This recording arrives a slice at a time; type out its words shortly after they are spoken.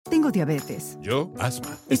Tengo diabetes. Yo,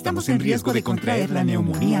 asma. Estamos en riesgo de contraer la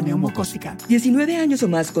neumonía neumocócica. 19 años o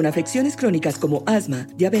más con afecciones crónicas como asma,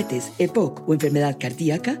 diabetes, EPOC o enfermedad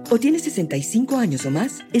cardíaca, o tienes 65 años o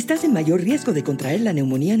más, estás en mayor riesgo de contraer la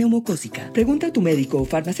neumonía neumocócica. Pregunta a tu médico o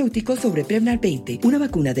farmacéutico sobre Prevnar 20, una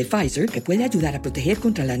vacuna de Pfizer que puede ayudar a proteger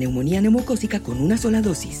contra la neumonía neumocócica con una sola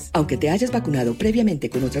dosis. Aunque te hayas vacunado previamente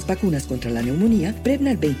con otras vacunas contra la neumonía,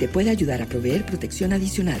 Prevnar 20 puede ayudar a proveer protección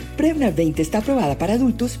adicional. Prevnar 20 está aprobada para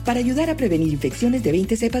adultos para ayudar a prevenir infecciones de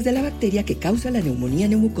 20 cepas de la bacteria que causa la neumonía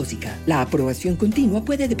neumocócica. La aprobación continua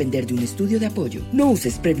puede depender de un estudio de apoyo. No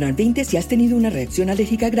uses Prevnar 20 si has tenido una reacción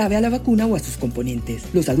alérgica grave a la vacuna o a sus componentes.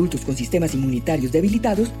 Los adultos con sistemas inmunitarios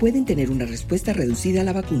debilitados pueden tener una respuesta reducida a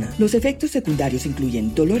la vacuna. Los efectos secundarios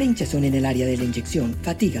incluyen dolor e hinchazón en el área de la inyección,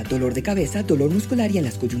 fatiga, dolor de cabeza, dolor muscular y en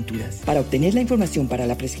las coyunturas. Para obtener la información para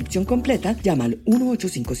la prescripción completa, llama al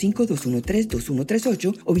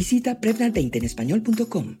 1-855-213-2138 o visita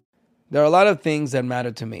Prevnar20enespañol.com. There are a lot of things that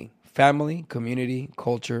matter to me: family, community,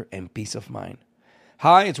 culture, and peace of mind.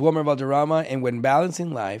 Hi, it's Wilmer Valderrama, and when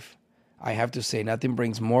balancing life, I have to say nothing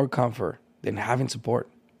brings more comfort than having support.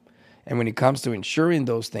 And when it comes to ensuring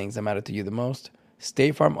those things that matter to you the most,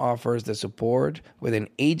 State Farm offers the support with an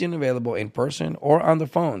agent available in person or on the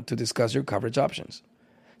phone to discuss your coverage options.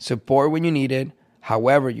 Support when you need it,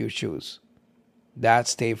 however you choose.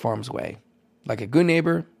 That's State Farm's way. Like a good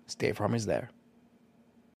neighbor, State Farm is there.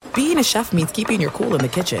 Being a chef means keeping your cool in the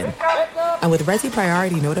kitchen. And with Resi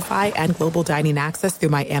Priority Notify and Global Dining Access through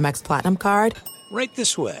my Amex Platinum card, Right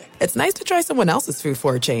this way. it's nice to try someone else's food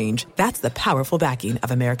for a change. That's the powerful backing of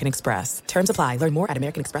American Express. Terms apply. Learn more at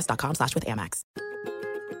americanexpress.com/withAmex.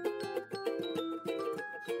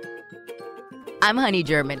 I'm Honey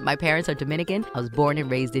German. My parents are Dominican. I was born and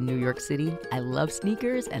raised in New York City. I love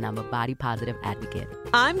sneakers, and I'm a body positive advocate.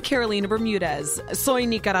 I'm Carolina Bermudez. Soy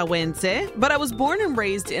nicaragüense, but I was born and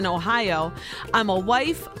raised in Ohio. I'm a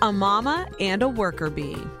wife, a mama, and a worker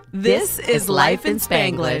bee. This is Life in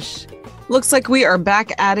Spanglish. Looks like we are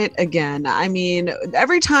back at it again. I mean,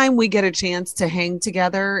 every time we get a chance to hang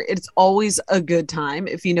together, it's always a good time,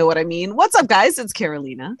 if you know what I mean. What's up, guys? It's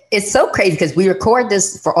Carolina. It's so crazy because we record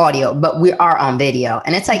this for audio, but we are on video.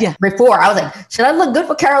 And it's like before, I was like, should I look good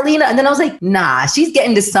for Carolina? And then I was like, nah, she's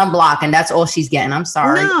getting the sunblock and that's all she's getting. I'm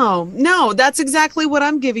sorry. No, that's exactly what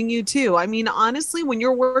I'm giving you too. I mean, honestly, when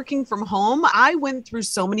you're working from home, I went through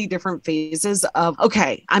so many different phases of,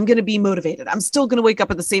 okay, I'm going to be motivated. I'm still going to wake up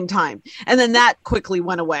at the same time. And then that quickly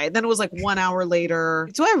went away. Then it was like 1 hour later.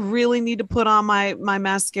 Do I really need to put on my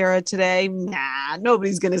mascara today? Nah,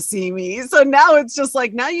 nobody's going to see me. So now it's just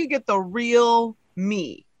like, now you get the real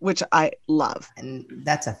me, which I love. And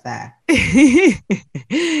that's a fact.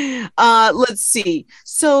 Let's see.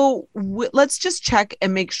 So let's just check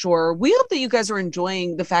and make sure. We hope that you guys are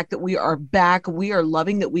enjoying the fact that we are back. We are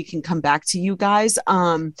loving that we can come back to you guys.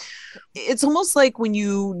 It's almost like when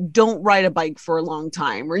you don't ride a bike for a long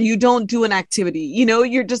time or you don't do an activity, you know,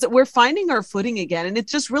 we're finding our footing again. And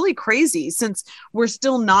it's just really crazy since we're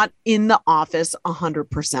still not in the office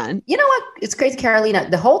 100%. You know what? It's crazy, Carolina.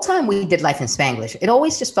 The whole time we did Life in Spanglish, it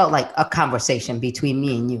always just felt like a conversation between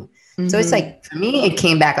me and you. So it's like, for me, it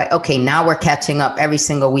came back like, okay, now we're catching up every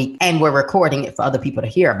single week and we're recording it for other people to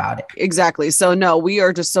hear about it. Exactly. So no, we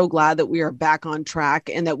are just so glad that we are back on track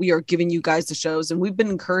and that we are giving you guys the shows. And we've been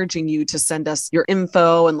encouraging you to send us your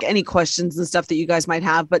info and any questions and stuff that you guys might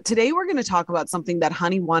have. But today we're going to talk about something that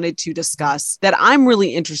Honey wanted to discuss that I'm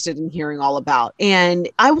really interested in hearing all about. And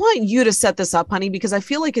I want you to set this up, Honey, because I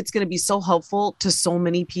feel like it's going to be so helpful to so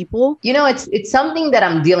many people. You know, it's something that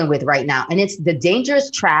I'm dealing with right now. And it's the dangerous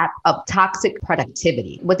trap of toxic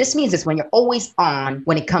productivity. What this means is when you're always on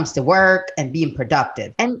when it comes to work and being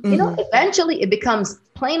productive. And, you know, eventually it becomes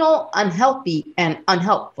plain old unhealthy and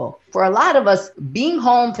unhelpful. For a lot of us, being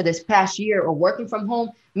home for this past year or working from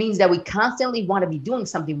home means that we constantly want to be doing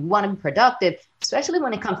something. We want to be productive, especially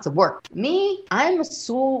when it comes to work. Me, I'm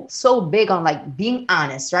so big on like being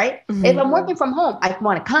honest, right? If I'm working from home, I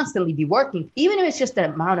want to constantly be working, even if it's just the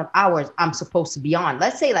amount of hours I'm supposed to be on.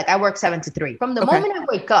 Let's say like I work 7 to 3. From the moment I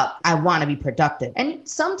wake up, I want to be productive. And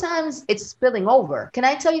sometimes it's spilling over. Can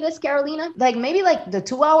I tell you this, Carolina? Like maybe like the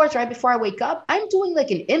 2 hours right before I wake up, I'm doing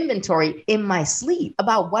like an inventory in my sleep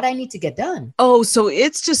about what I need to get done. Oh, so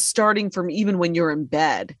it's just starting from even when you're in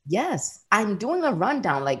bed. Yes, I'm doing a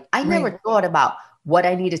rundown. Like I never thought about what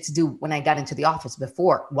I needed to do when I got into the office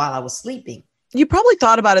before while I was sleeping. You probably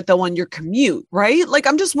thought about it though on your commute, right? Like,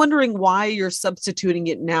 I'm just wondering why you're substituting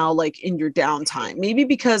it now, like in your downtime. Maybe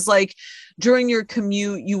because like during your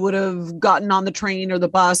commute, you would have gotten on the train or the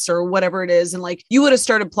bus or whatever it is. And like, you would have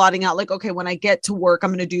started plotting out like, okay, when I get to work,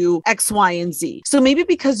 I'm going to do X, Y, and Z. So maybe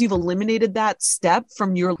because you've eliminated that step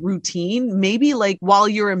from your routine, maybe like while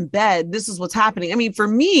you're in bed, this is what's happening. I mean, for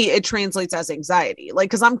me, it translates as anxiety, like,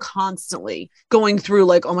 cause I'm constantly going through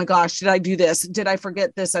like, oh my gosh, did I do this? Did I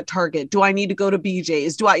forget this at Target? Do I need to go to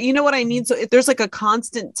BJ's? You know what I mean? So if there's like a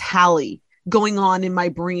constant tally going on in my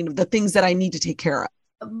brain of the things that I need to take care of.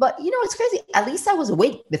 But you know, it's crazy. At least I was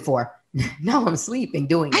awake before. Now I'm sleeping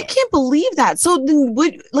doing it. I can't believe that. So then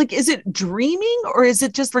is it dreaming or is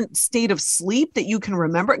it just a state of sleep that you can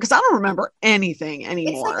remember? Because I don't remember anything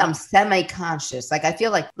anymore. It's like I'm semi-conscious. Like I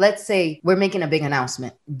feel like, let's say we're making a big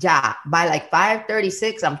announcement. Yeah, by like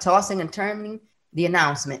 5:36, I'm tossing and turning the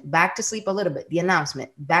announcement, back to sleep a little bit, the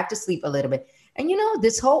announcement, back to sleep a little bit. And you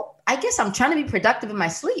know, I guess I'm trying to be productive in my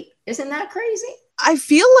sleep. Isn't that crazy? I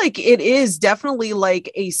feel like it is definitely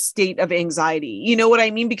like a state of anxiety. You know what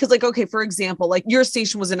I mean? Because like, okay, for example, like your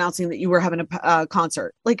station was announcing that you were having a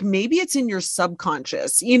concert. Like maybe it's in your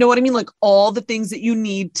subconscious. You know what I mean? Like all the things that you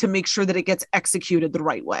need to make sure that it gets executed the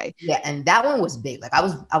right way. Yeah. And that one was big. Like I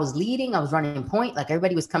was leading, I was running point. Like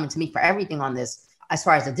everybody was coming to me for everything on this as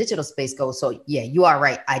far as the digital space goes. So yeah, you are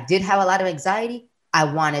right. I did have a lot of anxiety. I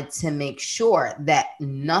wanted to make sure that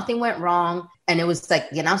nothing went wrong. And it was like,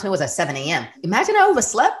 the announcement was at 7 a.m. Imagine I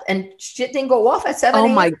overslept and shit didn't go off at 7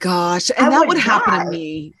 a.m. Oh my gosh. And that would happen to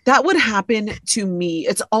me. That would happen to me.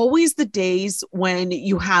 It's always the days when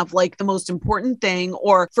you have like the most important thing,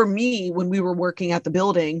 or for me, when we were working at the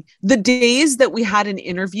building, the days that we had an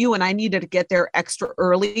interview and I needed to get there extra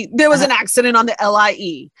early, there was an accident on the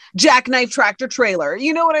LIE, jackknife tractor trailer.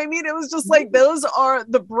 You know what I mean? It was just like, those are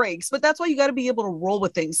the breaks, but that's why you got to be able to roll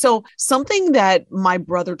with things. So something that my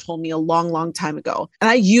brother told me a long time ago, and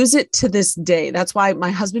I use it to this day. That's why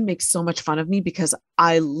my husband makes so much fun of me, because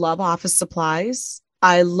I love office supplies.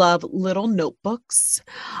 I love little notebooks.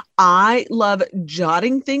 I love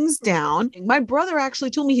jotting things down. My brother actually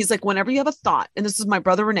told me, he's like, whenever you have a thought, and this is my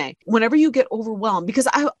brother, Renee, whenever you get overwhelmed, because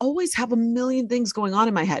I always have a million things going on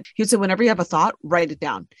in my head. He would say, whenever you have a thought, write it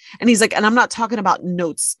down. And he's like, and I'm not talking about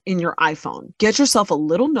notes in your iPhone. Get yourself a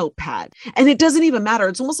little notepad. And it doesn't even matter.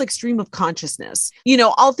 It's almost like stream of consciousness. You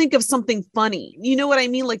know, I'll think of something funny. You know what I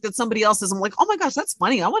mean? Like that somebody else is, I'm like, oh my gosh, that's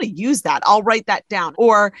funny. I want to use that. I'll write that down.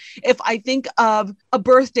 Or if I think of a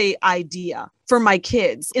birthday idea for my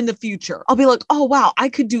kids in the future, I'll be like, oh, wow, I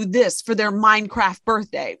could do this for their Minecraft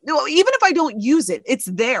birthday. Even if I don't use it, it's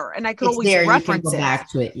there and I could always reference it. Back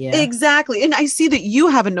to it. Yeah, exactly. And I see that you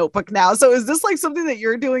have a notebook now. So is this like something that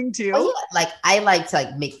you're doing too? Oh, yeah. Like I like to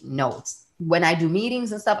like make notes. When I do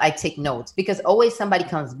meetings and stuff, I take notes because always somebody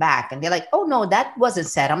comes back and they're like, oh no, that wasn't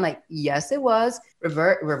said. I'm like, yes, it was.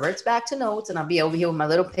 Reverts back to notes. And I'll be over here with my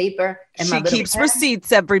little paper and my little keeps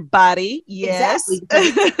receipts, everybody. Yes.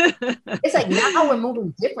 Exactly. It's like now we're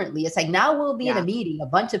moving differently. It's like now we'll be in a meeting, a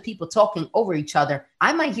bunch of people talking over each other.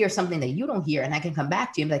 I might hear something that you don't hear and I can come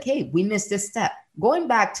back to you and be like, hey, we missed this step. Going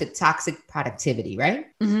back to toxic productivity, right?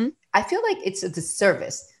 Mm-hmm. I feel like it's a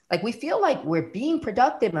disservice. Like we feel like we're being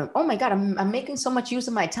productive and oh my God, I'm making so much use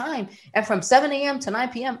of my time. And from 7 a.m. to 9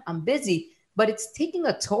 p.m., I'm busy, but it's taking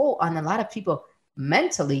a toll on a lot of people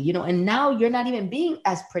mentally, you know, and now you're not even being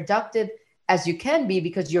as productive as you can be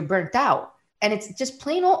because you're burnt out. And it's just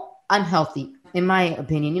plain old unhealthy, in my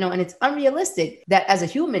opinion, you know, and it's unrealistic that as a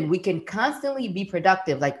human, we can constantly be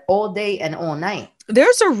productive like all day and all night.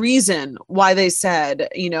 There's a reason why they said,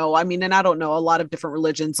 you know, I mean, and I don't know, a lot of different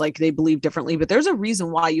religions, like they believe differently, but there's a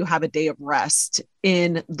reason why you have a day of rest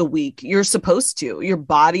in the week. You're supposed to. Your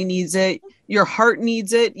body needs it. Your heart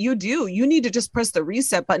needs it. You do. You need to just press the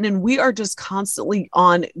reset button. And we are just constantly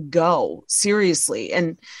on go, seriously.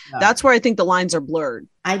 And that's where I think the lines are blurred.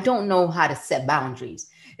 I don't know how to set boundaries.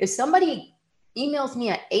 If somebody emails me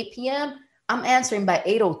at 8 p.m., I'm answering by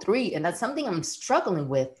 8:03, and that's something I'm struggling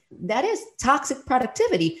with. That is toxic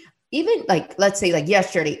productivity. Even like, let's say like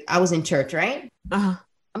yesterday, I was in church, right? Uh-huh.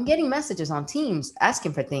 I'm getting messages on Teams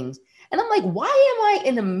asking for things. And I'm like, why am I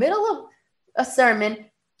in the middle of a sermon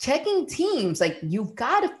checking Teams? Like, you've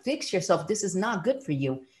got to fix yourself. This is not good for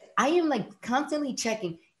you. I am like constantly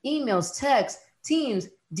checking emails, texts, Teams,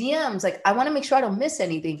 DMs. Like, I want to make sure I don't miss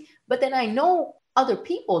anything. But then I know other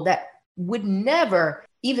people that would never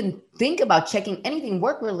even think about checking anything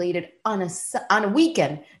work related on a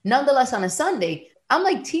weekend, nonetheless on a Sunday. I'm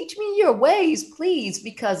like, teach me your ways, please.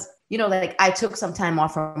 Because, you know, like I took some time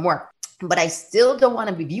off from work, but I still don't want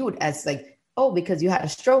to be viewed as like, oh, because you had a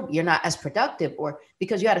stroke, you're not as productive, or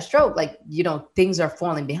because you had a stroke, like, you know, things are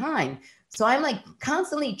falling behind. So I'm like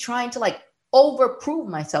constantly trying to like overprove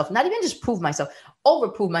myself, not even just prove myself,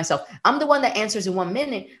 overprove myself. I'm the one that answers in 1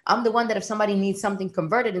 minute. I'm the one that if somebody needs something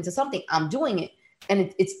converted into something, I'm doing it.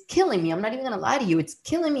 And it's killing me. I'm not even going to lie to you. It's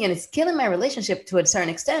killing me, and it's killing my relationship to a certain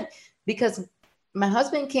extent, because my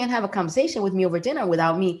husband can't have a conversation with me over dinner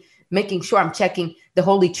without me making sure I'm checking the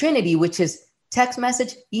Holy Trinity, which is text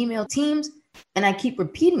message, email, Teams. And I keep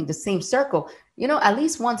repeating the same circle, at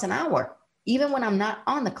least once an hour, even when I'm not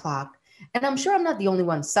on the clock. And I'm sure I'm not the only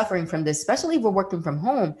one suffering from this, especially if we're working from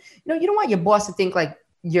home. You don't want your boss to think like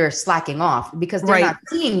you're slacking off because they're not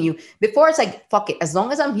seeing you. Before, it's like, fuck it. As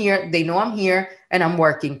long as I'm here, they know I'm here and I'm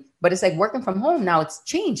working. But it's like working from home now, it's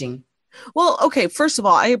changing. Well, okay. First of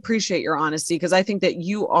all, I appreciate your honesty, because I think that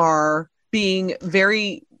you are being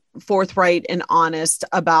very forthright and honest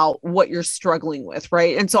about what you're struggling with,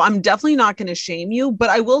 right? And so I'm definitely not going to shame you, but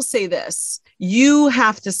I will say this: you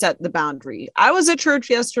have to set the boundary. I was at church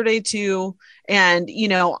yesterday too, and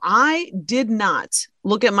I did not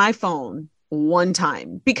look at my phone one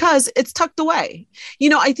time because it's tucked away.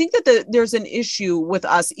 I think that there's an issue with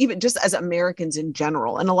us, even just as Americans in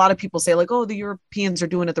general. And a lot of people say like, oh, the Europeans are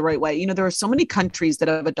doing it the right way. There are so many countries that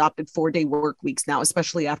have adopted 4-day work weeks now,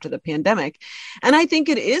 especially after the pandemic. And I think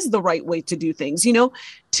it is the right way to do things.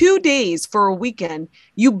 2 days for a weekend,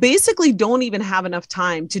 you basically don't even have enough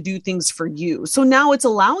time to do things for you. So now it's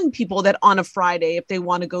allowing people that on a Friday, if they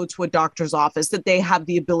want to go to a doctor's office, that they have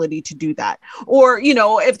the ability to do that. Or,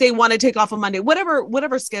 if they want to take off a Monday,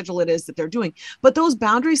 whatever schedule it is that they're doing. But those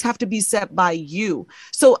boundaries have to be set by you.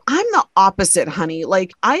 So I'm the opposite, honey.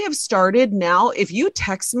 Like, I have started now, if you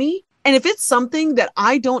text me, and if it's something that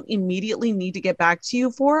I don't immediately need to get back to you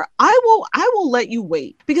for, I will let you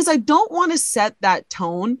wait, because I don't want to set that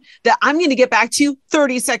tone that I'm going to get back to you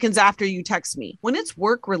 30 seconds after you text me. When it's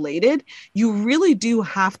work related, you really do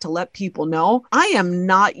have to let people know I am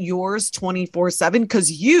not yours 24/7,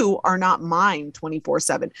 because you are not mine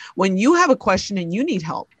 24/7. When you have a question and you need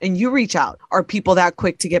help and you reach out, are people that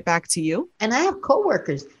quick to get back to you? And I have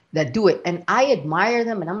coworkers that do it, and I admire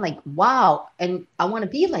them, and I'm like, wow. And I want to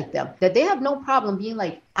be like them, that they have no problem being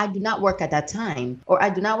like, I do not work at that time, or I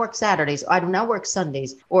do not work Saturdays, or I do not work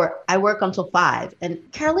Sundays, or I work until 5. And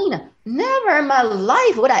Carolina, never in my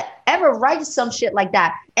life would I ever write some shit like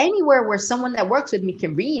that anywhere where someone that works with me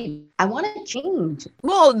can read. I want to change.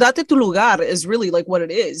 Well, date tu lugar is really like what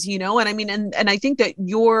it is, And I mean, and I think that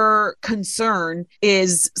your concern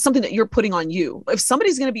is something that you're putting on you. If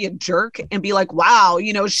somebody's going to be a jerk and be like, wow,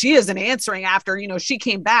 she isn't answering after, she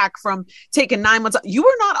came back from taking 9 months. You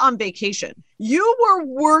were not on vacation. You were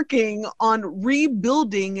working on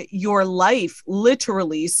rebuilding your life,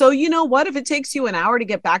 literally. So you know what? If it takes you an hour to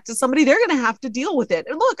get back to somebody, they're going to have to deal with it.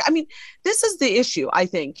 And look, I mean, this is the issue, I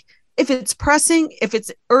think. If it's pressing, if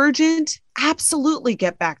it's urgent, absolutely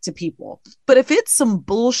get back to people. But if it's some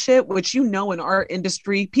bullshit, which in our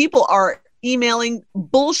industry, people are emailing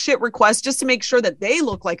bullshit requests just to make sure that they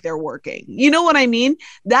look like they're working. You know what I mean?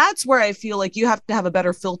 That's where I feel like you have to have a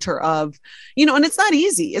better filter of, and it's not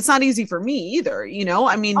easy. It's not easy for me either.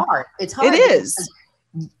 I mean, it's hard. It is.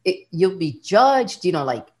 You'll be judged,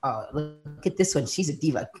 like, oh, look at this one. She's a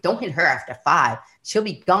diva. Don't hit her after 5. She'll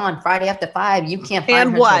be gone Friday after 5. You can't find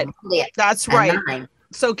and her. What? That's right. 9.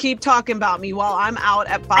 So keep talking about me while I'm out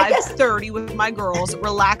at 5:30 with my girls,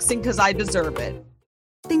 relaxing because I deserve it.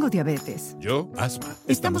 Tengo diabetes. Yo, asma.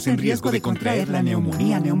 Estamos en riesgo de contraer la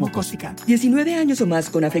neumonía neumocócica. 19 años o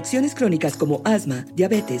más con afecciones crónicas como asma,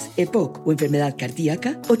 diabetes, EPOC o enfermedad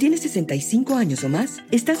cardíaca, o tienes 65 años o más,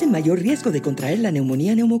 estás en mayor riesgo de contraer la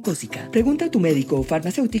neumonía neumocócica. Pregunta a tu médico o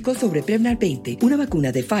farmacéutico sobre Prevnar 20, una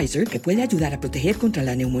vacuna de Pfizer que puede ayudar a proteger contra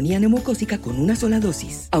la neumonía neumocócica con una sola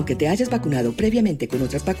dosis. Aunque te hayas vacunado previamente con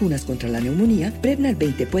otras vacunas contra la neumonía, Prevnar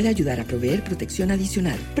 20 puede ayudar a proveer protección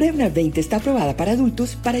adicional. Prevnar 20 está aprobada para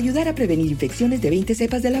adultos para ayudar a prevenir infecciones de 20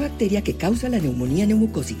 cepas de la bacteria que causa la neumonía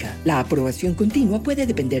neumocócica. La aprobación continua puede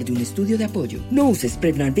depender de un estudio de apoyo. No uses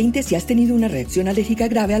Prevnar 20 si has tenido una reacción alérgica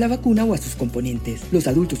grave a la vacuna o a sus componentes. Los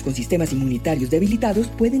adultos con sistemas inmunitarios debilitados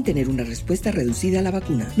pueden tener una respuesta reducida a la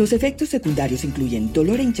vacuna. Los efectos secundarios incluyen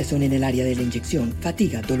dolor e hinchazón en el área de la inyección,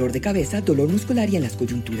 fatiga, dolor de cabeza, dolor muscular y en las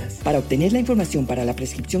coyunturas. Para obtener la información para la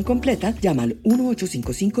prescripción completa, llama al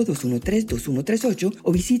 1-855-213-2138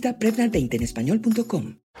 o visita Prevnar20enespañol.com.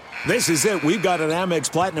 This is it. We've got an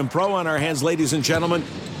Amex Platinum Pro on our hands, ladies and gentlemen.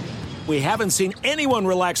 We haven't seen anyone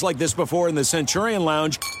relax like this before in the Centurion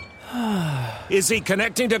Lounge. Is he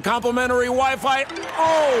connecting to complimentary Wi-Fi?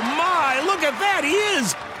 Oh, my. Look at that. He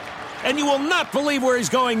is. And you will not believe where he's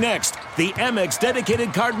going next. The Amex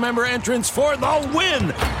dedicated card member entrance for the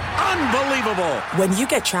win. Unbelievable. When you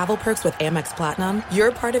get travel perks with Amex Platinum,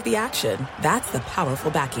 you're part of the action. That's the powerful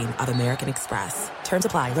backing of American Express. Terms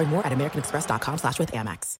apply. Learn more at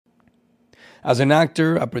americanexpress.com/withAmex. As an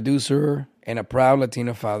actor, a producer, and a proud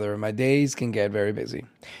Latino father, my days can get very busy,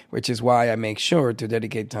 which is why I make sure to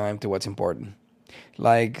dedicate time to what's important,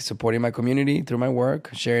 like supporting my community through my work,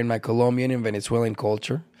 sharing my Colombian and Venezuelan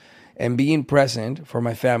culture, and being present for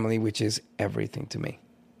my family, which is everything to me.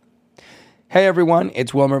 Hey everyone,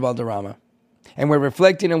 it's Wilmer Valderrama, and we're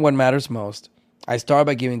reflecting on what matters most. I start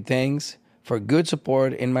by giving thanks for good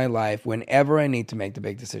support in my life whenever I need to make the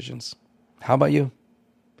big decisions. How about you?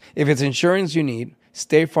 If it's insurance you need,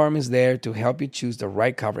 State Farm is there to help you choose the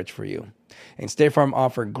right coverage for you. And State Farm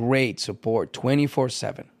offers great support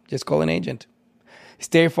 24/7. Just call an agent.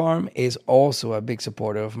 State Farm is also a big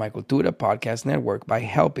supporter of my Cultura podcast network by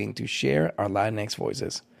helping to share our Latinx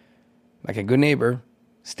voices. Like a good neighbor,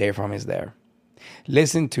 State Farm is there.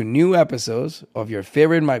 Listen to new episodes of your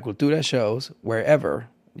favorite My Cultura shows wherever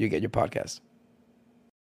you get your podcasts.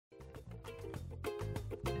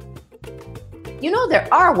 There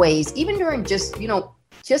are ways, even during just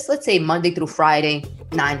let's say Monday through Friday,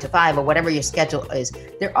 9 to 5 or whatever your schedule is,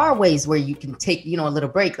 there are ways where you can take, a little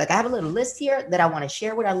break. Like I have a little list here that I want to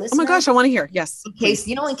share with our listeners. Oh my gosh, I want to hear. Yes. In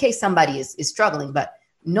case somebody is struggling, but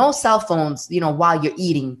no cell phones, while you're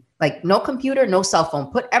eating, like no computer, no cell phone,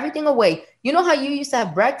 put everything away. You know how you used to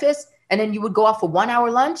have breakfast and then you would go out for 1 hour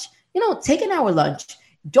lunch? Take an hour lunch.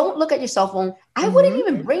 Don't look at your cell phone. I wouldn't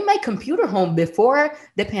even bring my computer home before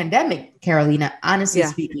the pandemic, Carolina, honestly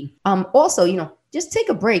speaking. Also, just take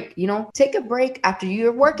a break, take a break after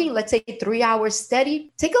you're working, let's say 3 hours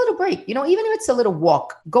steady, take a little break, even if it's a little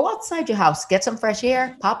walk, go outside your house, get some fresh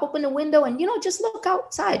air, pop open the window and, just look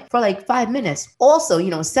outside for like 5 minutes.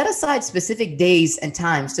 Also, set aside specific days and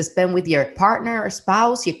times to spend with your partner or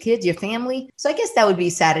spouse, your kids, your family. So I guess that would be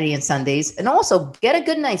Saturday and Sundays. And also get a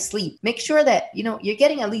good night's sleep. Make sure that, you're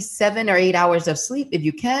getting at least 7 or 8 hours of sleep if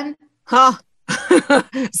you can.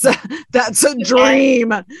 So that's a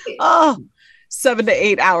dream. 7 to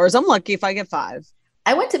 8 hours. I'm lucky if I get 5.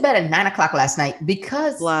 I went to bed at 9 o'clock last night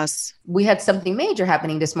because we had something major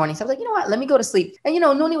happening this morning. So I was like, you know what? Let me go to sleep. And,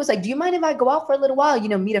 Noni was like, do you mind if I go out for a little while,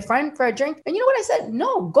 meet a friend for a drink? And you know what I said?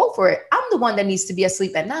 No, go for it. I'm the one that needs to be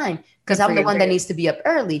asleep at 9 because I'm the one that needs to be up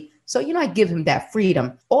early. So, I give him that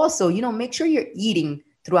freedom. Also, make sure you're eating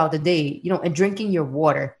throughout the day, and drinking your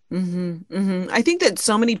water. I think that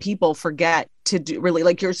so many people forget to do really,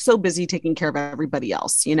 like you're so busy taking care of everybody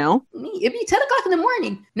else, It'd be 10 o'clock in the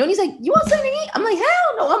morning. Noni's like, you want something to eat? I'm like,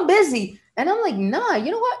 hell no, I'm busy. And I'm like, nah,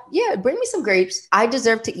 you know what? Yeah, bring me some grapes. I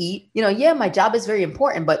deserve to eat. My job is very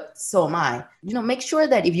important, but so am I. Make sure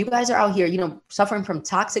that if you guys are out here, suffering from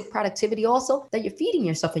toxic productivity also, that you're feeding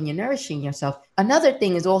yourself and you're nourishing yourself. Another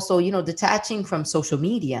thing is also, detaching from social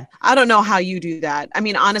media. I don't know how you do that. I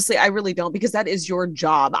mean, honestly, I really don't, because that is your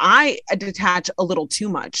job. I detach a little too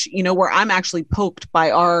much, where I'm actually poked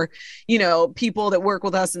by our, people that work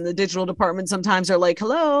with us in the digital department sometimes are like,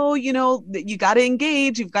 hello, you got to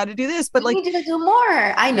engage, you've got to do this, but like, we need to do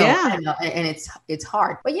more. I know. And it's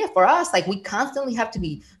hard, but yeah, for us, like we constantly have to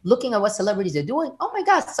be looking at what celebrities are doing. Oh my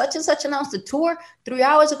God, such and such announced a tour 3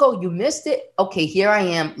 hours ago. You missed it. Okay, here I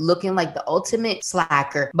am looking like the ultimate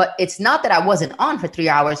slacker, but it's not that I wasn't on for 3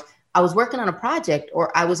 hours. I was working on a project,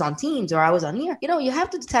 or I was on Teams, or I was on here. You have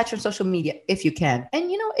to detach from social media if you can.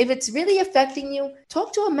 And, if it's really affecting you,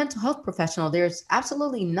 talk to a mental health professional. There's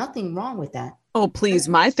absolutely nothing wrong with that. Oh, please.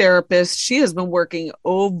 My therapist, she has been working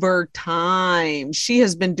overtime. She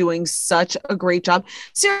has been doing such a great job.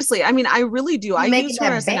 Seriously. I mean, I really do. I use her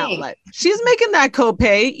as an outlet. She's making that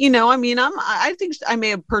copay. I think I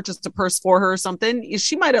may have purchased a purse for her or something.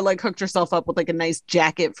 She might have hooked herself up with a nice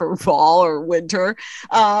jacket for fall or winter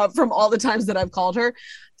from all the times that I've called her.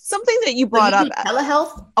 Something that you brought up.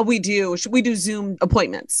 Telehealth? We do. We do Zoom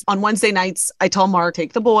appointments. On Wednesday nights, I tell Mark,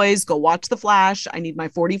 take the boys, go watch The Flash. I need my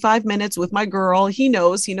 45 minutes with my girl. He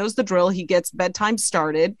knows the drill. He gets bedtime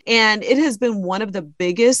started. And it has been one of the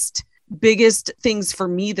biggest things for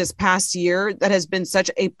me this past year that has been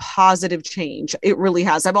such a positive change. It really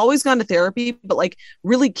has. I've always gone to therapy, but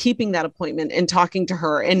really keeping that appointment and talking to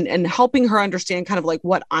her and helping her understand kind of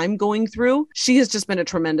what I'm going through. She has just been a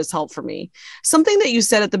tremendous help for me. Something that you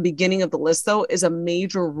said at the beginning of the list, though, is a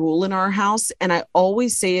major rule in our house. And I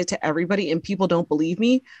always say it to everybody and people don't believe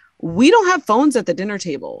me. We don't have phones at the dinner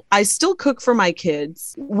table. I still cook for my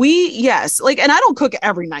kids. And I don't cook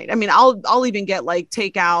every night. I mean, I'll even get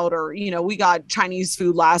takeout or, we got Chinese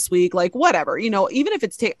food last week, whatever, even if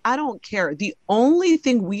it's I don't care. The only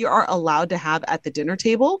thing we are allowed to have at the dinner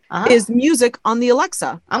table is music on the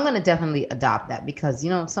Alexa. I'm going to definitely adopt that because,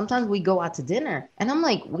 sometimes we go out to dinner and I'm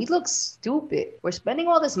like, we look stupid. We're spending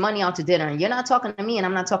all this money out to dinner and you're not talking to me and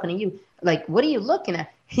I'm not talking to you. Like, what are you looking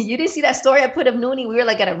at? You didn't see that story I put of Noonie? We were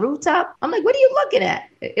like at a rooftop. I'm like, what are you looking at?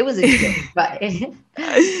 It was a joke, but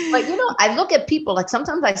I look at people, like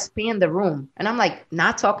sometimes I span the room and I'm like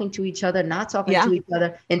not talking to each other,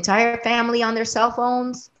 entire family on their cell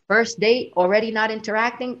phones, first date, already not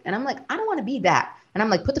interacting. And I'm like, I don't want to be that. And I'm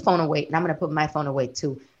like, put the phone away. And I'm going to put my phone away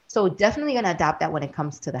too. So definitely going to adopt that when it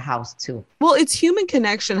comes to the house too. Well, it's human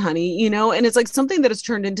connection, honey, and it's like something that has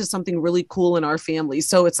turned into something really cool in our family.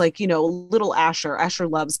 So it's like, little Asher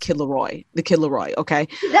loves Kid Leroy, the Kid Leroy. Okay.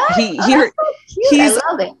 He's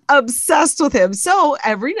obsessed with him. So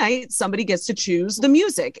every night somebody gets to choose the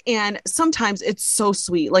music. And sometimes it's so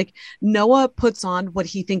sweet. Like Noah puts on what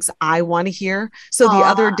he thinks I want to hear. So the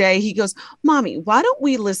other day he goes, Mommy, why don't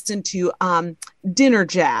we listen to dinner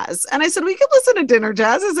jazz? And I said, we could listen to dinner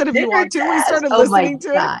jazz. I said, if you want to. We started listening to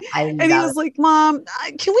it. And he was like, Mom,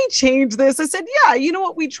 can we change this? I said, yeah, you know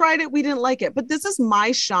what? We tried it. We didn't like it. But this is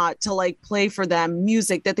my shot to like play for them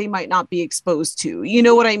music that they might not be exposed to. You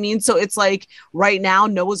know what I mean? So it's like right now,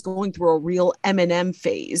 Noah's going through a real Eminem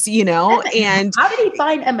phase, and how did he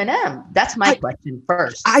find Eminem? That's my question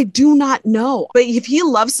first. I do not know. But if he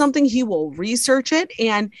loves something, he will research it.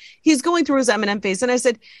 And he's going through his Eminem phase. And I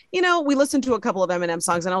said, we listened to a couple of Eminem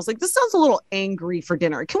songs and I was like, this sounds a little angry for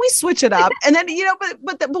dinner. Can we switch it up? And then,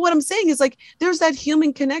 but what I'm saying is like, there's that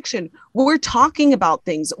human connection. We're talking about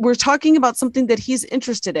things. We're talking about something that he's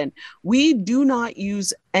interested in. We do not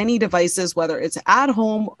use any devices, whether it's at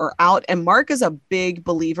home or out. And Mark is a big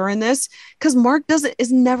believer in this because Mark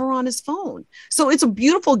is never on his phone. So it's a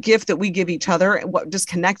beautiful gift that we give each other and just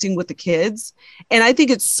connecting with the kids. And I think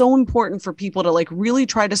it's so important for people to like really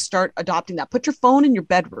try to start adopting that. Put your phone in your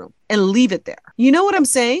bedroom and leave it there. You know what I'm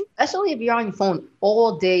saying? Especially if you're on your phone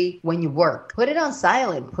all day when you work, put it on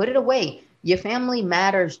silent, put it away. Your family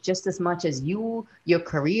matters just as much as you, your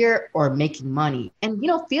career, or making money. And,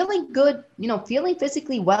 feeling good, feeling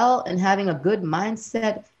physically well and having a good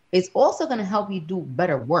mindset is also going to help you do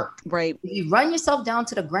better work. Right. If you run yourself down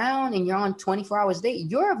to the ground and you're on 24 hours a day,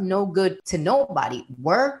 you're of no good to nobody,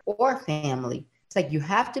 work or family. It's like you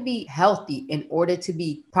have to be healthy in order to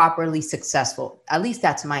be properly successful. At least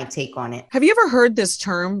that's my take on it. Have you ever heard this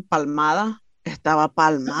term, palmada? Estaba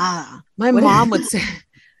palmada. My mom would say...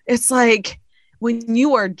 It's like when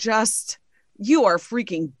you are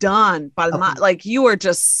freaking done, Palma, like you are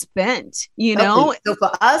just spent, Okay. So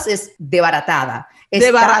for us, it's desbaratada.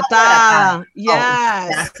 Desbaratada.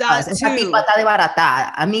 Yes. Esa tipa está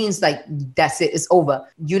desbaratada. I means like, that's it. It's over.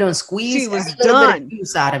 You don't squeeze. She was done.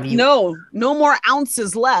 Out of you. No more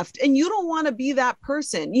ounces left. And you don't want to be that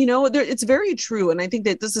person. It's very true. And I think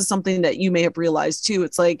that this is something that you may have realized too.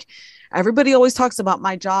 It's like, everybody always talks about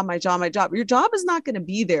my job. Your job is not going to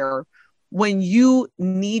be there when you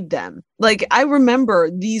need them. Like, I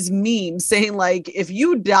remember these memes saying like, if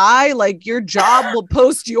you die, like your job will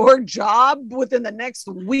post your job within the next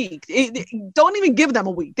week. Don't even give them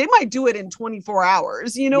a week. They might do it in 24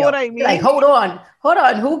 hours. You know what I mean? Like, hold on.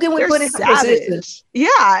 Who can we put in savage?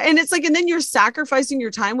 Yeah. And it's like, and then you're sacrificing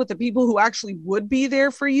your time with the people who actually would be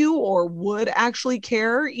there for you or would actually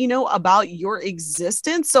care, about your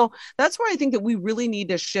existence. So that's where I think that we really need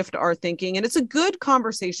to shift our thinking. And it's a good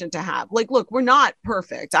conversation to have. Like, look, we're not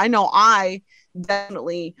perfect. I know I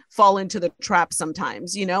definitely fall into the trap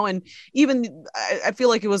sometimes, and even I feel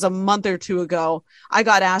like it was a month or two ago, I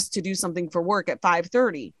got asked to do something for work at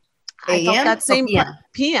 5:30. I felt that same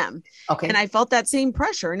PM. Okay. And I felt that same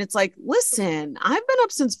pressure. And it's like, listen, I've been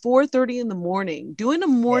up since 4:30 in the morning doing a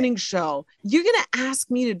morning show. You're going to ask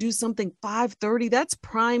me to do something 5:30. That's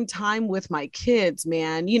prime time with my kids,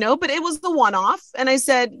 man, but it was the one-off. And I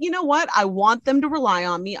said, you know what? I want them to rely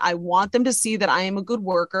on me. I want them to see that I am a good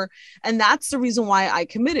worker. And that's the reason why I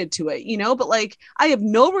committed to it, but like, I have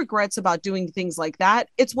no regrets about doing things like that.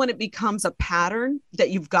 It's when it becomes a pattern that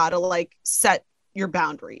you've got to like set your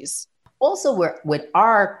boundaries. Also, with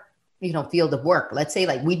our, field of work, let's say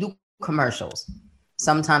like we do commercials.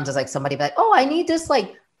 Sometimes it's like somebody be like, oh, I need this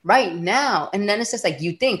like right now. And then it's just like,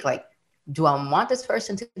 you think like, do I want this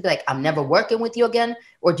person to be like, I'm never working with you again?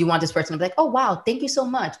 Or do you want this person to be like, oh, wow, thank you so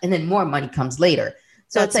much. And then more money comes later.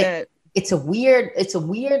 So That's it's like, it's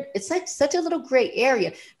like such a little gray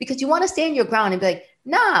area because you want to stand your ground and be like,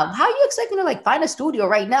 nah, how are you expecting to like find a studio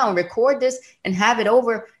right now and record this and have it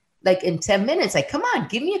over like in 10 minutes? Like, come on,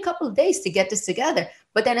 give me a couple of days to get this together.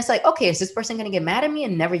 But then it's like, okay, is this person going to get mad at me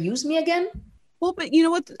and never use me again? Well, but you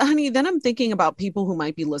know what, honey, then I'm thinking about people who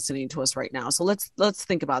might be listening to us right now. So let's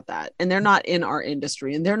think about that. And they're not in our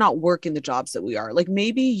industry and they're not working the jobs that we are. Like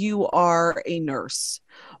maybe you are a nurse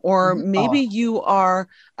or maybe you are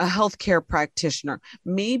a healthcare practitioner,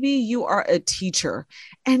 maybe you are a teacher,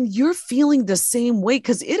 and you're feeling the same way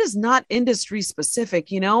because it is not industry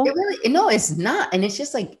specific, No, it's not. And it's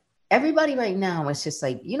just like everybody right now, it's just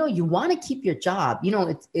like, you want to keep your job.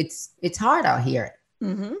 It's hard out here.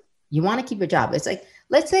 Mm-hmm. You want to keep your job. It's like,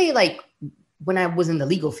 let's say like when I was in the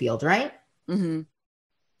legal field, right? Mm-hmm.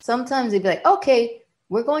 Sometimes they'd be like, okay,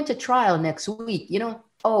 we're going to trial next week,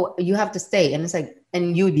 oh, you have to stay. And it's like,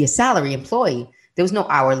 and you would be a salary employee. There was no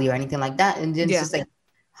hourly or anything like that. And then it's just like,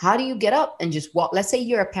 how do you get up and just walk? Let's say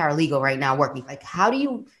you're a paralegal right now working. Like, how do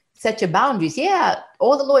you set your boundaries? Yeah,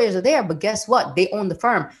 all the lawyers are there, but guess what? They own the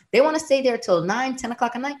firm. They want to stay there till 9, 10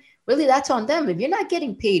 o'clock at night. Really, that's on them. If you're not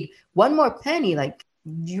getting paid one more penny, like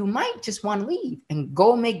you might just want to leave and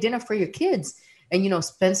go make dinner for your kids and,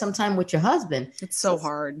 spend some time with your husband. It's so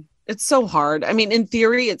hard. It's so hard. I mean, in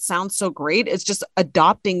theory, it sounds so great. It's just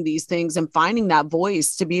adopting these things and finding that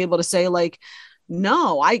voice to be able to say like,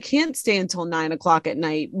 no, I can't stay until 9 o'clock at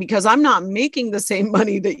night because I'm not making the same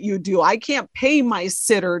money that you do. I can't pay my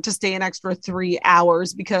sitter to stay an extra 3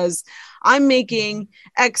 hours because I'm making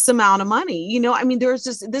X amount of money. I mean, this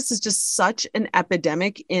is just such an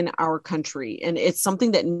epidemic in our country, and it's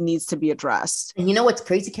something that needs to be addressed. And you know what's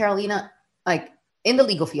crazy, Carolina? Like in the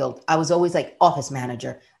legal field, I was always like office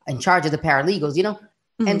manager in charge of the paralegals,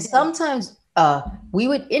 Mm-hmm. And sometimes we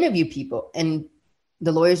would interview people and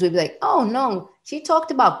the lawyers would be like, oh no, she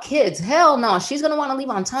talked about kids. Hell no, she's going to want to leave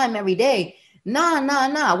on time every day.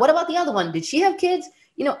 Nah. What about the other one? Did she have kids?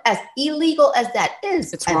 As illegal as that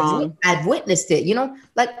is, it's wrong. I've witnessed it,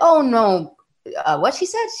 like, oh no, what she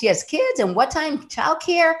said, she has kids and what time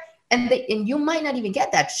childcare, and you might not even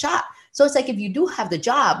get that shot. So it's like, if you do have the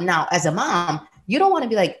job now as a mom, you don't want to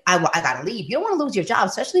be like, I got to leave. You don't want to lose your job,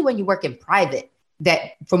 especially when you work in private,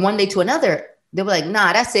 that from one day to another, they were like,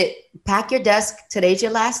 nah, that's it. Pack your desk. Today's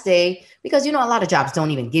your last day. Because, a lot of jobs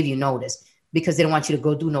don't even give you notice because they don't want you to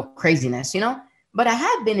go do no craziness, But I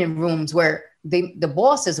have been in rooms where the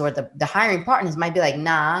bosses or the hiring partners might be like,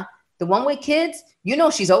 nah, the one with kids,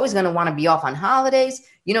 she's always going to want to be off on holidays.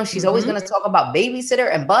 She's always going to talk about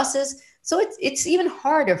babysitter and buses. So it's even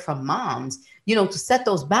harder for moms, to set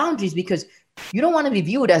those boundaries because you don't want to be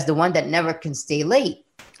viewed as the one that never can stay late.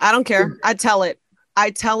 I don't care. I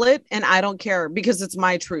tell it and I don't care because it's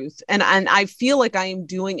my truth. And I feel like I am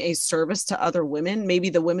doing a service to other women, maybe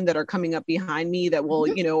the women that are coming up behind me that will,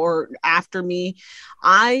 or after me.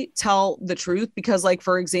 I tell the truth because, like,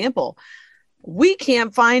 for example, we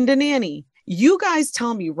can't find a nanny. You guys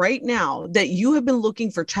tell me right now that you have been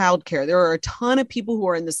looking for childcare. There are a ton of people who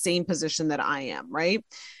are in the same position that I am, right?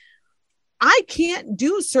 I can't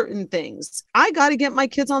do certain things. I got to get my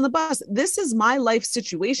kids on the bus. This is my life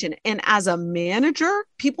situation. And as a manager,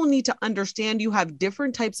 people need to understand you have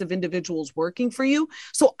different types of individuals working for you.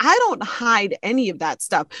 So I don't hide any of that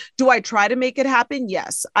stuff. Do I try to make it happen?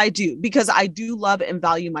 Yes, I do, because I do love and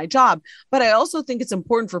value my job. But I also think it's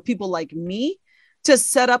important for people like me to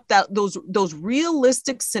set up those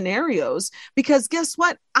realistic scenarios, because guess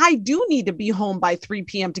what? I do need to be home by 3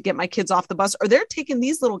 p.m. to get my kids off the bus, or they're taking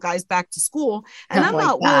these little guys back to school. And I'm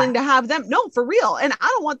not willing to have them. No, for real. And I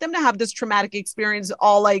don't want them to have this traumatic experience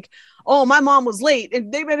all like, oh, my mom was late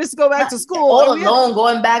and they made us go back to school. All alone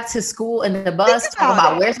going back to school in the bus, talking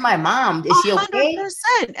about where's my mom? Is she okay?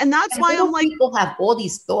 100%. And that's why I'm like, people have all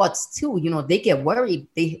these thoughts too. They get worried.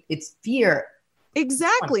 It's fear.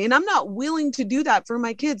 Exactly. And I'm not willing to do that for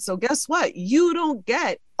my kids. So guess what? You don't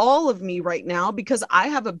get all of me right now because I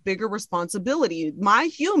have a bigger responsibility. My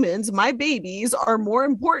humans, my babies are more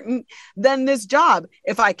important than this job.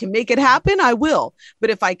 If I can make it happen, I will. But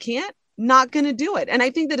if I can't, not going to do it. And I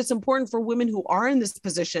think that it's important for women who are in this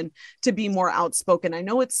position to be more outspoken. I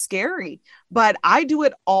know it's scary, but I do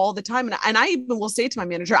it all the time. And I even will say to my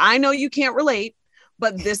manager, I know you can't relate,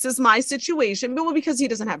 but this is my situation, but because he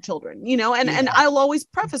doesn't have children, and I'll always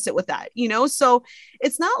preface it with that, so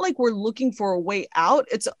it's not like we're looking for a way out.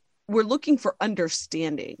 We're looking for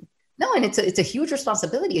understanding. No. And it's a huge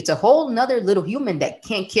responsibility. It's a whole nother little human that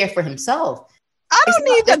can't care for himself. I don't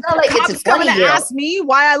need the cops coming to ask me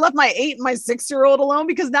why I left my 8 and my 6-year-old alone,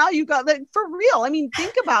 because now you got that for real. I mean,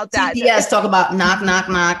 think about that. CPS talk about knock, knock,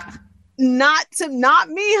 knock. Not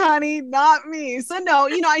me, honey, not me. So no,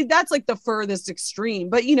 that's like the furthest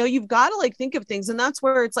extreme, but you've got to like think of things. And that's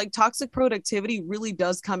where it's like toxic productivity really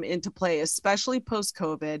does come into play, especially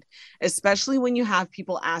post-COVID, especially when you have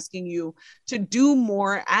people asking you to do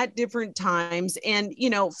more at different times. And,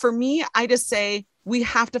 for me, I just say we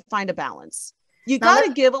have to find a balance. You got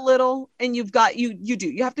to give a little, and you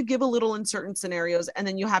have to give a little in certain scenarios. And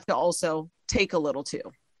then you have to also take a little too.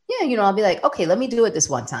 Yeah. I'll be like, okay, let me do it this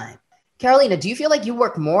one time. Carolina, do you feel like you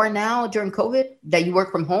work more now during COVID, that you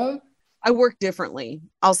work from home? I work differently.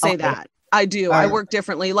 I'll say that. I do. I work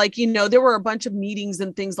differently. Like, there were a bunch of meetings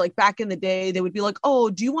and things like back in the day, they would be like, oh,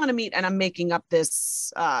 do you want to meet? And I'm making up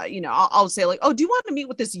this, I'll say like, oh, do you want to meet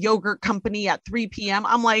with this yogurt company at 3 p.m.?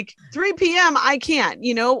 I'm like, 3 p.m. I can't,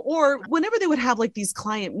 or whenever they would have like these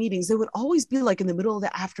client meetings, they would always be like in the middle of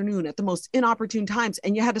the afternoon at the most inopportune times.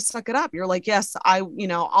 And you had to suck it up. You're like, yes,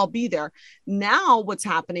 I'll be there. Now what's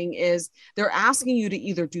happening is they're asking you to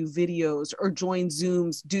either do videos or join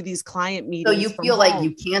Zooms, do these client meetings. So you feel like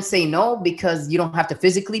you can't say no because you don't have to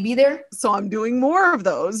physically be there? So I'm doing more of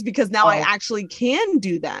those because now I actually can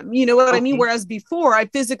do them. You know what I mean? Whereas before I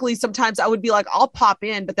physically, sometimes I would be like, I'll pop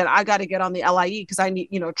in, but then I got to get on the LIE because I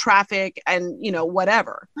need, traffic and,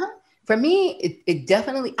 whatever. For me, it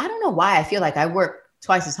definitely, I don't know why I feel like I work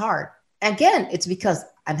twice as hard. Again, it's because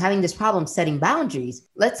I'm having this problem setting boundaries.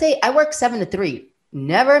 Let's say I work 7 to 3.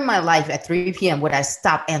 Never in my life at 3 p.m. would I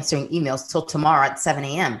stop answering emails till tomorrow at 7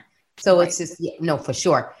 a.m. So It's just, no, for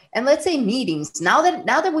sure. And let's say meetings, now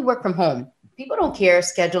that we work from home, people don't care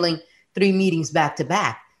scheduling 3 meetings back to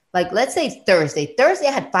back. Like, let's say Thursday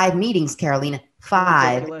I had 5 meetings, Carolina,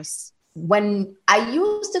 5. Ridiculous. When I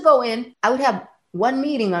used to go in, I would have 1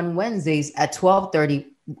 meeting on Wednesdays at 12:30.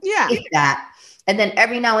 Yeah. That. And then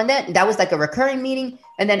every now and then, that was like a recurring meeting.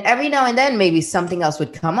 And then every now and then, maybe something else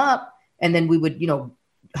would come up and then we would,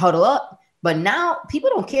 huddle up. But now people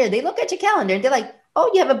don't care. They look at your calendar and they're like, oh,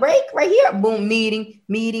 you have a break right here. Boom, meeting.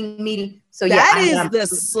 So that is the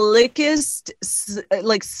slickest,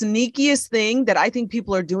 like sneakiest thing that I think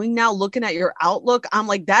people are doing now, looking at your Outlook. I'm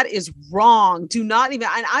like, that is wrong. Do not even,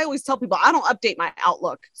 and I always tell people, I don't update my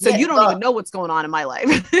Outlook. So you don't even know what's going on in my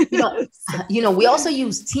life. We also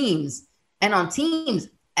use Teams, and on Teams,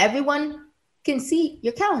 everyone can see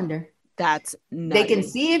your calendar. That's nutty. They can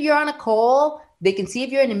see if you're on a call. They can see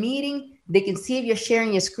if you're in a meeting. They can see if you're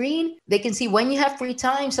sharing your screen. They can see when you have free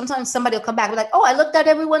time. Sometimes somebody will come back and be like, oh, I looked at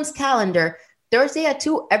everyone's calendar. Thursday at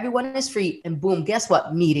 2, everyone is free. And boom, guess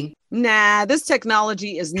what? Meeting. Nah, this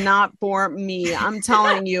technology is not for me. I'm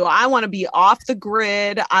telling you, I want to be off the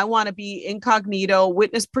grid. I want to be incognito,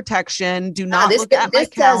 witness protection. Do not look at my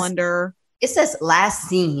calendar. It says last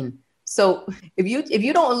seen. So if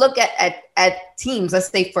you don't look at Teams, let's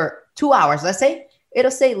say for 2 hours, let's say,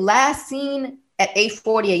 it'll say last seen at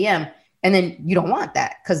 8:40 a.m. And then you don't want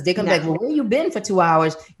that because they're going to be like, well, where you been for 2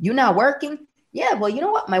 hours? You not working? Yeah, well, you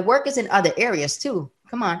know what? My work is in other areas too.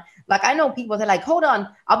 Come on. Like, I know people that are like, hold on.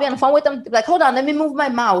 I'll be on the phone with them. Like, hold on, let me move my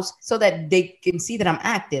mouse so that they can see that I'm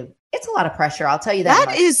active. It's a lot of pressure. I'll tell you that.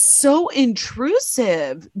 That is so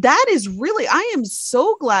intrusive. That is really, I am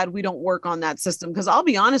so glad we don't work on that system because I'll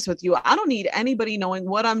be honest with you. I don't need anybody knowing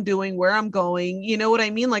what I'm doing, where I'm going. You know what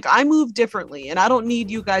I mean? Like, I move differently and I don't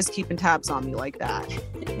need you guys keeping tabs on me like that.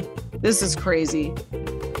 This is crazy.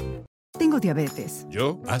 Tengo diabetes.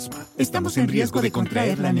 Yo, asma. Estamos en riesgo de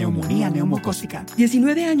contraer la neumonía neumocócica.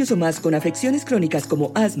 19 años o más con afecciones crónicas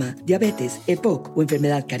como asma, diabetes, EPOC o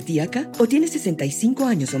enfermedad cardíaca, o tienes 65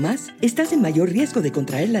 años o más, estás en mayor riesgo de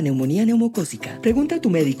contraer la neumonía neumocócica. Pregunta a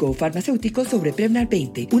tu médico o farmacéutico sobre Prevnar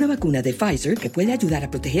 20, una vacuna de Pfizer que puede ayudar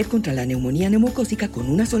a proteger contra la neumonía neumocócica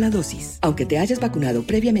con una sola dosis. Aunque te hayas vacunado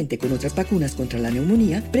previamente con otras vacunas contra la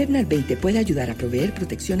neumonía, Prevnar 20 puede ayudar a proveer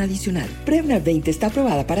protección adicional. Prevnar 20 está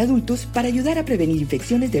aprobada para adultos para ayudar a prevenir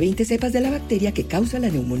infecciones de 20 cepas de la bacteria que causa la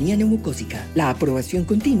neumonía neumocócica. La aprobación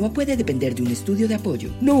continua puede depender de un estudio de apoyo.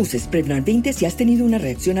 No uses Prevnar 20 si has tenido una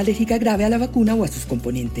reacción alérgica grave a la vacuna o a sus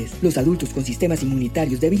componentes. Los adultos con sistemas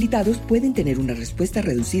inmunitarios debilitados pueden tener una respuesta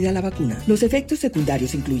reducida a la vacuna. Los efectos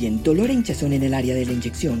secundarios incluyen dolor e hinchazón en el área de la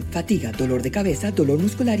inyección, fatiga, dolor de cabeza, dolor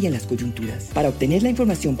muscular y en las coyunturas. Para obtener la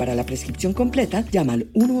información para la prescripción completa, llama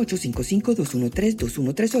al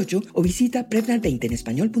 1-855-213-2138 o visita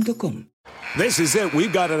Prevnar20enespañol.com. This is it.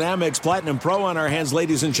 We've got an Amex Platinum Pro on our hands,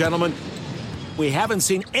 ladies and gentlemen. We haven't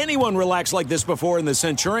seen anyone relax like this before in the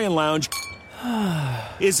Centurion Lounge.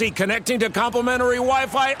 Is he connecting to complimentary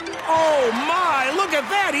Wi-Fi? Oh, my. Look at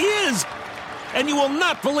that. He is. And you will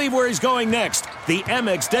not believe where he's going next. The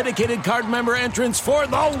Amex dedicated card member entrance for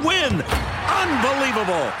the win.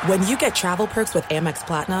 Unbelievable. When you get travel perks with Amex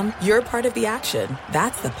Platinum, you're part of the action.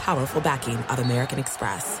 That's the powerful backing of American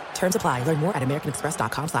Express. Terms apply. Learn more at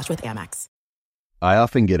americanexpress.com/withAmex. I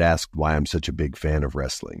often get asked why I'm such a big fan of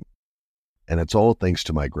wrestling. And it's all thanks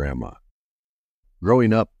to my grandma.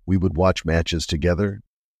 Growing up, we would watch matches together,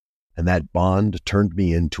 and that bond turned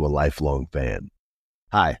me into a lifelong fan.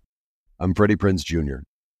 Hi, I'm Freddie Prinze Jr.,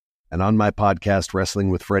 and on my podcast,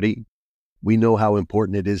 Wrestling with Freddie, we know how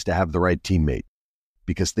important it is to have the right teammate,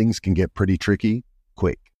 because things can get pretty tricky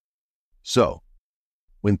quick. So,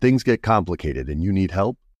 when things get complicated and you need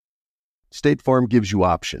help, State Farm gives you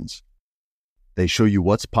options. They show you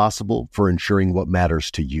what's possible for ensuring what matters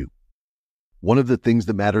to you. One of the things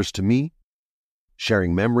that matters to me,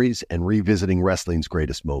 sharing memories and revisiting wrestling's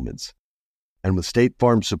greatest moments. And with State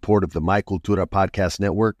Farm's support of the My Cultura Podcast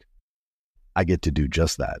Network, I get to do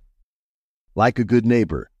just that. Like a good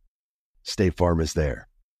neighbor, State Farm is there.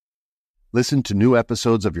 Listen to new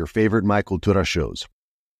episodes of your favorite My Cultura shows,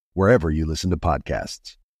 wherever you listen to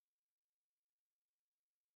podcasts.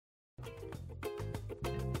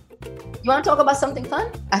 You want to talk about something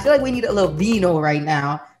fun? I feel like we need a little vino right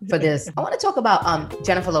now for this. I want to talk about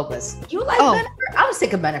Jennifer Lopez. You like Jennifer? I was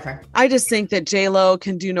sick of Jennifer. I just think that J-Lo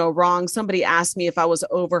can do no wrong. Somebody asked me if I was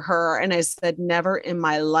over her, and I said never in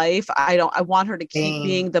my life. I want her to keep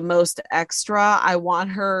being the most extra. I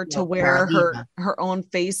want her to wear her own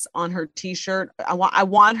face on her t-shirt. I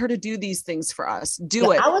want her to do these things for us.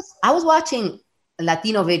 It. I was watching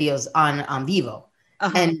Latino videos on Vivo,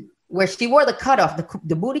 and where she wore the cutoff,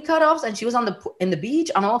 the booty cutoffs, and she was in the beach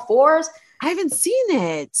on all fours. I haven't seen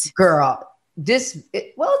it. Girl, it's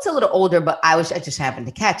a little older, but I just happened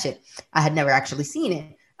to catch it. I had never actually seen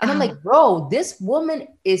it. And I'm like, bro, this woman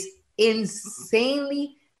is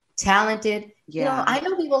insanely talented. Yeah. You know, I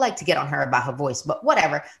know people like to get on her about her voice, but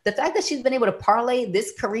whatever. The fact that she's been able to parlay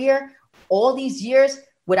this career all these years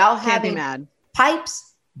without having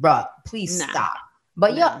pipes, bro, please stop.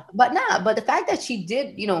 But but the fact that she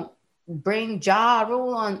did, you know, bring Ja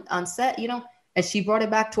Rule on set, you know, and she brought it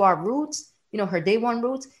back to our roots, you know, her day one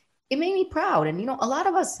roots, it made me proud. And, you know, a lot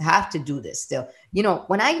of us have to do this still. You know,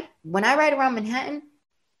 when I ride around Manhattan,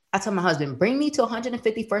 I tell my husband, bring me to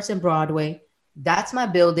 151st and Broadway. That's my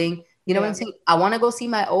building. You know what I'm saying? I want to go see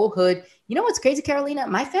my old hood. You know what's crazy, Carolina?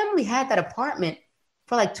 My family had that apartment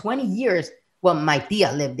for like 20 years. Well, my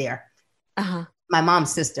tia lived there, my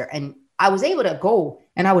mom's sister. And I was able to go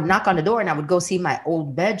and I would knock on the door and I would go see my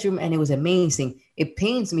old bedroom, and it was amazing. It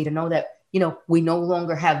pains me to know that, you know, we no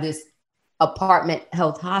longer have this apartment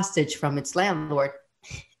held hostage from its landlord.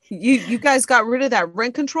 You guys got rid of that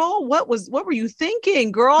rent control? What were you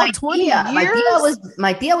thinking, girl? 20 years?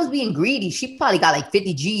 My tia was being greedy. She probably got like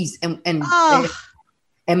 50 G's and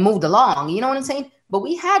moved along. You know what I'm saying? But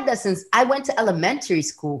we had that since I went to elementary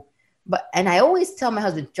school. And I always tell my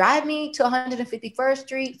husband, drive me to 151st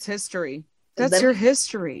Street. It's history. That's your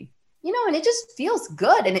history. You know, and it just feels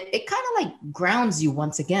good. And it kind of like grounds you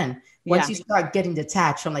once again. Once you start getting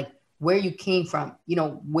detached from like where you came from, you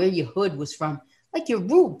know, where your hood was from, like your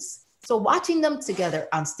roots. So watching them together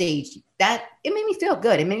on stage, it made me feel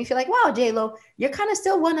good. It made me feel like, wow, J-Lo, you're kind of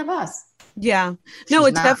still one of us. Yeah. No,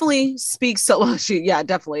 it definitely speaks so well.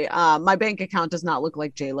 Definitely. My bank account does not look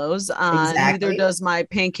like J-Lo's. Neither does my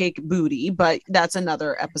pancake booty, but that's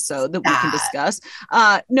another episode that we can discuss.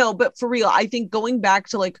 No, but for real, I think going back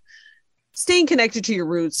to like staying connected to your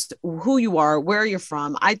roots, who you are, where you're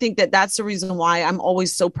from. I think that that's the reason why I'm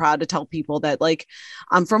always so proud to tell people that, like,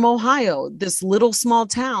 I'm from Ohio, this little small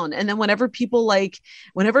town. And then whenever people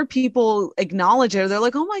acknowledge it, they're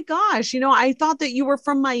like, oh my gosh, you know, I thought that you were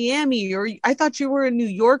from Miami, or I thought you were a New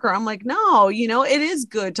Yorker. I'm like, no, you know, it is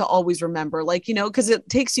good to always remember, like, you know, because it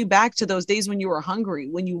takes you back to those days when you were hungry,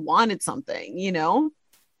 when you wanted something, you know?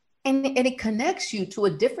 And it connects you to a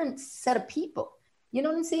different set of people. You know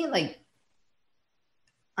what I'm saying? Like,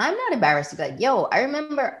 I'm not embarrassed to be like, yo, I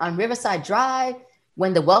remember on Riverside Drive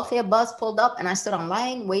when the welfare bus pulled up and I stood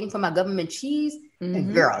online waiting for my government cheese.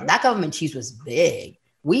 And girl, that government cheese was big.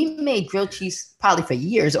 We made grilled cheese probably for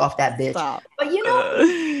years off that bitch. Stop. But you know,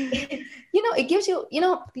 it gives you, you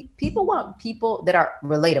know, people want people that are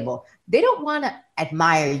relatable. They don't want to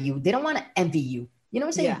admire you. They don't want to envy you. You know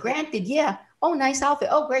what I'm saying? Yeah. Granted, oh, nice outfit.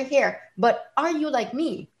 Oh, great hair. But are you like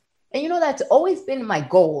me? And you know, that's always been my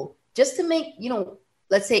goal, just to make, you know,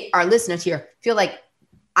 let's say our listeners here feel like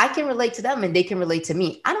I can relate to them and they can relate to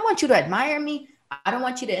me. I don't want you to admire me. I don't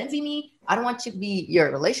want you to envy me. I don't want you to be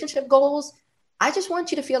your relationship goals. I just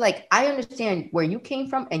want you to feel like I understand where you came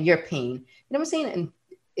from and your pain. You know what I'm saying? And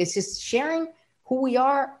it's just sharing who we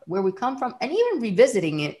are, where we come from, and even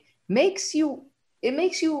revisiting it makes you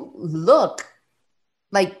look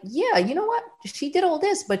like, yeah, you know what? She did all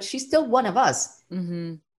this, but she's still one of us.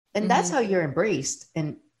 And that's how you're embraced.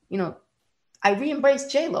 And, you know, I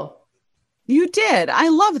re-embraced J-Lo. You did. I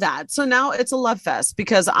love that. So now it's a love fest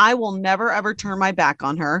because I will never, ever turn my back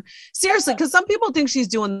on her. Seriously, because some people think she's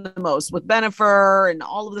doing the most with Bennifer and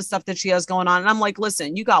all of the stuff that she has going on. And I'm like,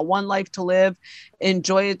 listen, you got one life to live.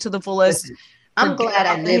 Enjoy it to the fullest. Listen, I'm glad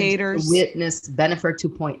I lived to witness Bennifer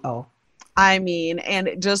 2.0. I mean,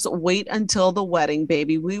 and just wait until the wedding,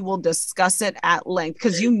 baby. We will discuss it at length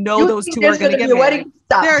because you know those two are going to get married.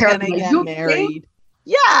 They're going to get married.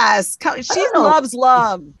 Yes. She loves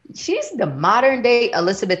love. She's the modern day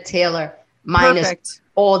Elizabeth Taylor minus Perfect.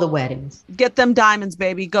 All the weddings. Get them diamonds,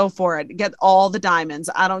 baby. Go for it. Get all the diamonds.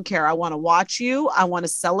 I don't care. I want to watch you. I want to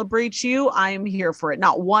celebrate you. I am here for it.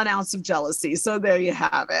 Not 1 ounce of jealousy. So there you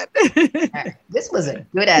have it. This was a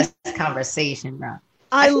good ass conversation, bro.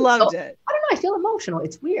 I loved it. I don't know. I feel emotional.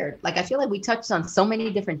 It's weird. Like, I feel like we touched on so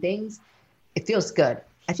many different things. It feels good.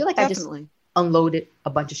 I feel like Definitely. I just unloaded a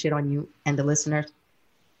bunch of shit on you and the listeners.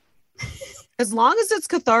 As long as it's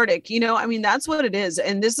cathartic, I mean, that's what it is.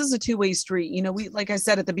 And this is a two-way street. We, like I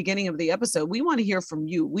said at the beginning of the episode, we want to hear from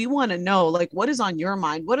you. We want to know, like, what is on your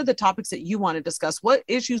mind? What are the topics that you want to discuss? What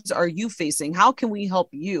issues are you facing? How can we help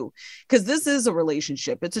you? Because this is a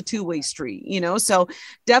relationship. It's a two-way street, So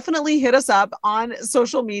definitely hit us up on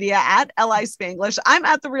social media at LI Spanglish. I'm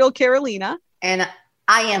at The Real Carolina. And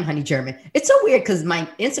I am Honey German. It's so weird because my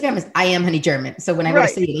Instagram is I am Honey German. So whenever I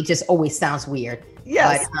see it, it just always sounds weird.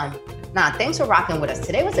 Yes. But thanks for rocking with us.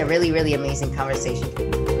 Today was a really, really amazing conversation.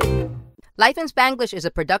 Life in Spanglish is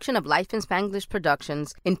a production of Life in Spanglish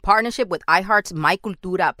Productions in partnership with iHeart's My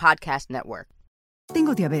Cultura podcast network.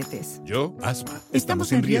 Tengo diabetes. Yo, asma.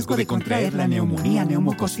 Estamos en riesgo de contraer la neumonía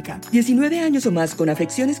neumocócica. 19 años o más con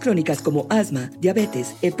afecciones crónicas como asma,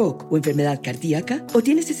 diabetes, EPOC o enfermedad cardíaca, o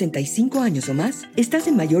tienes 65 años o más, estás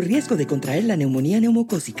en mayor riesgo de contraer la neumonía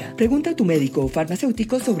neumocócica. Pregunta a tu médico o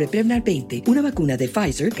farmacéutico sobre Prevnar 20, una vacuna de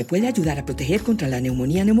Pfizer que puede ayudar a proteger contra la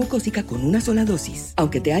neumonía neumocócica con una sola dosis.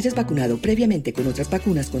 Aunque te hayas vacunado previamente con otras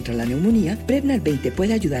vacunas contra la neumonía, Prevnar 20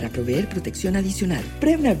 puede ayudar a proveer protección adicional.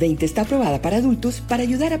 Prevnar 20 está aprobada para adultos para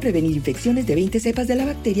ayudar a prevenir infecciones de 20 cepas de la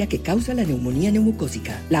bacteria que causa la neumonía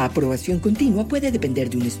neumocócica. La aprobación continua puede depender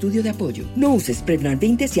de un estudio de apoyo. No uses Prevnar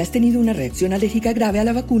 20 si has tenido una reacción alérgica grave a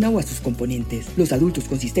la vacuna o a sus componentes. Los adultos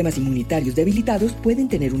con sistemas inmunitarios debilitados pueden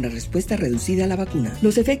tener una respuesta reducida a la vacuna.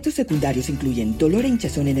 Los efectos secundarios incluyen dolor e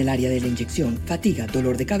hinchazón en el área de la inyección, fatiga,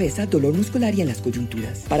 dolor de cabeza, dolor muscular y en las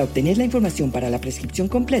coyunturas. Para obtener la información para la prescripción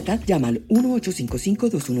completa, llama al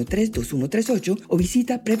 1-855-213-2138 o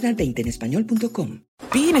visita Prevnar20enespañol.com.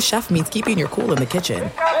 Being a chef means keeping your cool in the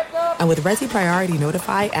kitchen. And with Resi Priority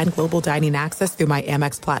Notify and Global Dining Access through my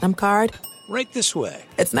Amex Platinum card, Right this way.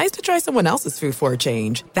 it's nice to try someone else's food for a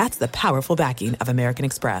change. That's the powerful backing of American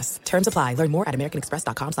Express. Terms apply. Learn more at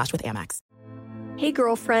americanexpress.com/withAmex. Hey,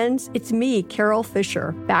 girlfriends, it's me, Carol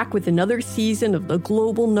Fisher, back with another season of the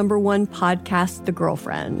global #1 podcast, The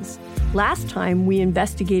Girlfriends. Last time, we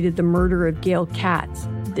investigated the murder of Gail Katz.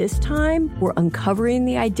 This time, we're uncovering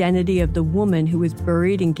the identity of the woman who was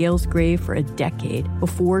buried in Gail's grave for a decade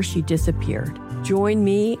before she disappeared. Join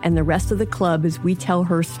me and the rest of the club as we tell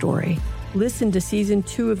her story. Listen to Season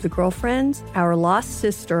 2 of The Girlfriends, Our Lost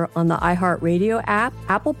Sister on the iHeartRadio app,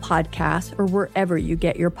 Apple Podcasts, or wherever you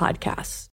get your podcasts.